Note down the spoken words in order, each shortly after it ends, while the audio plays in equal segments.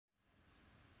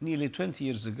Nearly 20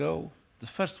 years ago, the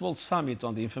first World Summit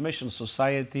on the Information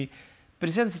Society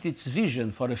presented its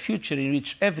vision for a future in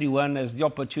which everyone has the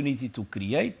opportunity to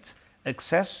create,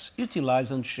 access,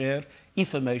 utilize and share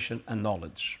information and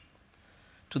knowledge.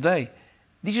 Today,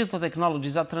 digital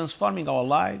technologies are transforming our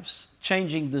lives,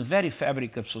 changing the very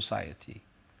fabric of society.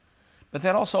 But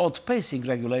they're also outpacing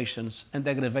regulations and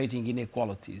aggravating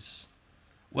inequalities.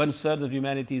 1/3 of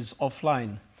humanity is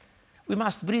offline. We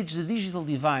must bridge the digital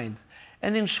divide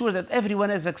and ensure that everyone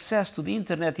has access to the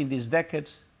internet in this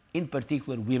decade, in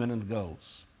particular women and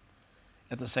girls.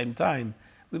 At the same time,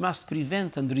 we must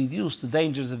prevent and reduce the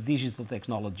dangers of digital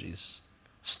technologies,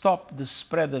 stop the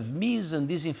spread of mis- and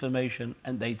disinformation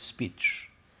and hate speech,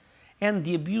 and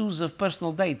the abuse of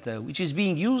personal data, which is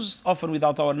being used, often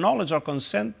without our knowledge or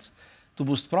consent, to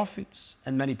boost profits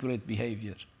and manipulate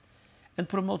behavior, and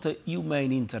promote a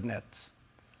humane internet.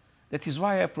 That is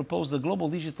why I have proposed a global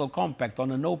digital compact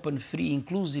on an open, free,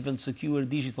 inclusive and secure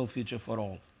digital future for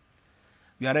all.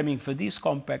 We are aiming for this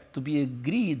compact to be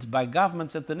agreed by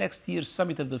governments at the next year's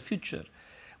Summit of the Future,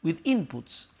 with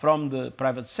inputs from the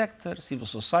private sector, civil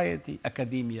society,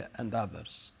 academia and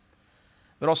others.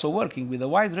 We're also working with a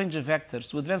wide range of actors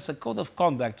to advance a code of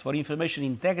conduct for information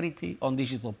integrity on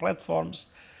digital platforms,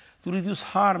 to reduce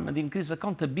harm and increase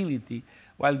accountability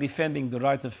while defending the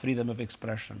right of freedom of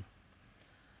expression.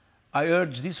 I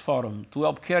urge this forum to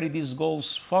help carry these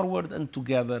goals forward and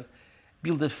together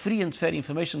build a free and fair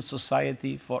information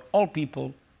society for all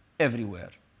people everywhere.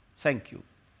 Thank you.